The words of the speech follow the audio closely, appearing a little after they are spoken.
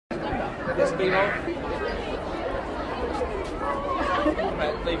Yes, leave off.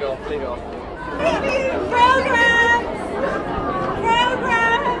 Right, leave it off, leave it off. Program!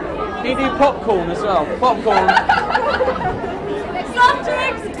 Can you do popcorn as well? Popcorn. Soft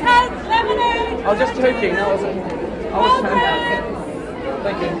drinks, Coke, lemonade! I was just joking, that wasn't... I was trying.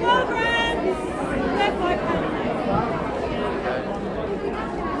 Thank you.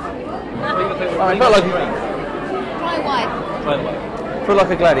 I felt like... Try white. Feel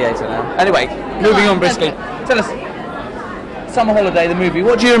like a gladiator now. Anyway, moving on briskly. Tell us, Summer Holiday, the movie,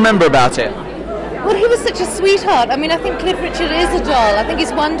 what do you remember about it? Well, he was such a sweetheart. I mean, I think Cliff Richard is a doll. I think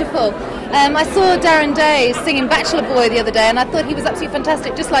he's wonderful. I saw Darren Day singing Bachelor Boy the other day, and I thought he was absolutely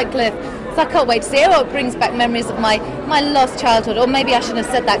fantastic, just like Cliff. So I can't wait to see it. Oh, it brings back memories of my lost childhood. Or maybe I shouldn't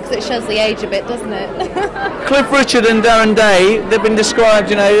have said that because it shows the age a bit, doesn't it? Cliff Richard and Darren Day, they've been described,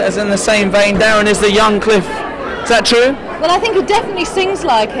 you know, as in the same vein. Darren is the young Cliff. Is that true? Well, I think he definitely sings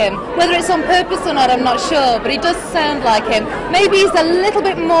like him. Whether it's on purpose or not, I'm not sure, but he does sound like him. Maybe he's a little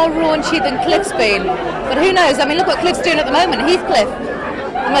bit more raunchy than Cliff's been, but who knows? I mean, look what Cliff's doing at the moment. Heathcliff,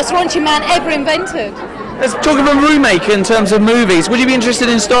 the most raunchy man ever invented. Let's talk about a remake in terms of movies. Would you be interested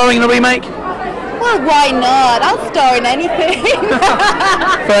in starring in a remake? Well, why not? I'll star in anything.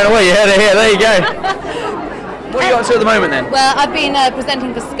 Fair away, you heard it here. There you go. What are you up to at the moment then? Well, I've been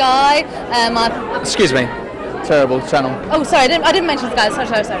presenting for Sky. Excuse me. Terrible channel. Oh, sorry, I didn't mention Sky. Sorry.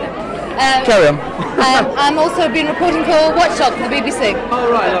 Carry on. I'm also been reporting for Watchdog for the BBC.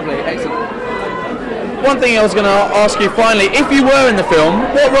 Oh, right, lovely. Excellent. One thing I was going to ask you finally, if you were in the film,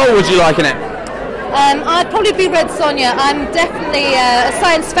 what role would you like in it? I'd probably be Red Sonja. I'm definitely a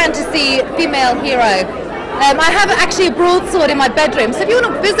science fantasy female hero. I have actually a broadsword in my bedroom, so if you want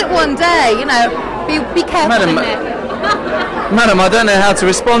to visit one day, you know, be careful in there. Madam, I don't know how to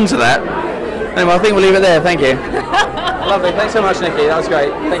respond to that. Anyway, I think we'll leave it there. Thank you. Lovely. Thanks so much, Nikki. That was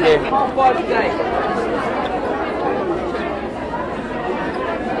great. Thank you. 5 today.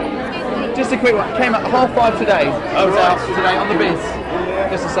 Just a quick one. Came at 5:30 today. Oh, right. Today on the biz.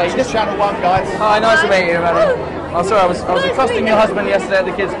 Just to say. Just Channel 1, guys. Hi, nice to meet you, madam. Oh, sorry, I was accosting your husband yesterday at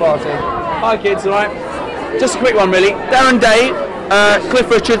the kids' party. Hi, kids. All right. Just a quick one, really. Darren Day,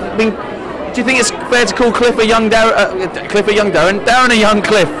 Cliff Richard. Do you think it's fair to call Cliff a young Darren? Cliff a young Darren? Darren a young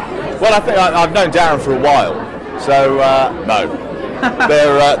Cliff? Well, I think I've known Darren for a while, so no.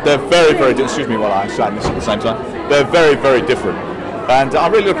 They're very, very different. Excuse me while I say this at the same time. They're very, very different, and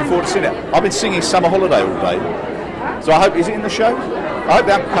I'm really looking forward to seeing it. I've been singing Summer Holiday all day, so I hope, is it in the show? I hope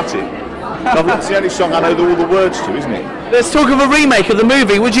they haven't cut it. It's the only song I know all the words to, isn't it? Let's talk of a remake of the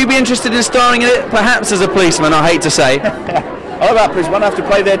movie. Would you be interested in starring in it, perhaps as a policeman, I hate to say? I love that policeman. I have to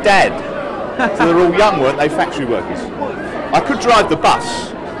play their dad. So they're all young, weren't they, factory workers? I could drive the bus.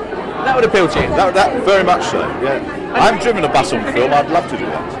 That would appeal to you? That very much so, yeah. I haven't driven a bus on film, I'd love to do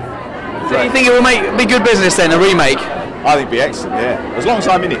that. So you think it will be good business then, a remake? I think it'd be excellent, yeah. As long as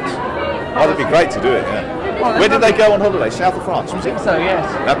I'm in it. Oh, that'd be great to do it, yeah. Oh, where did they go on holiday? South of France, was it? I think so, yes.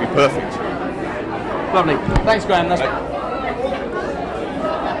 That'd be perfect. Lovely. Thanks, Graham. That's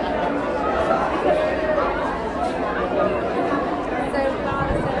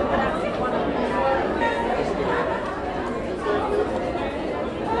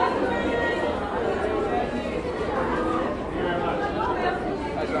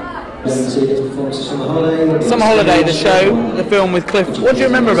Summer Holiday, the show, the film with Cliff. What do you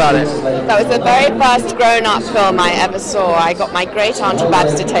remember about it? That was the very first grown-up film I ever saw. I got my great auntie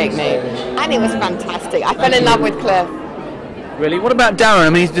Babs to take me, and it was fantastic. I fell in love with Cliff. Really? What about Darren? I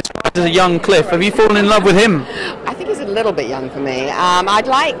mean, he's described as a young Cliff. Have you fallen in love with him? I think he's a little bit young for me. I'd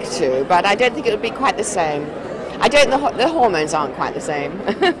like to, but I don't think it would be quite the same. The hormones aren't quite the same.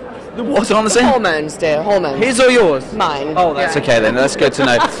 The what aren't the same? Hormones, dear, hormones. His or yours? Mine. Oh, that's okay then. That's good to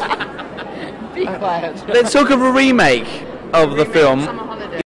know. Be quiet. Let's talk of a remake of the film.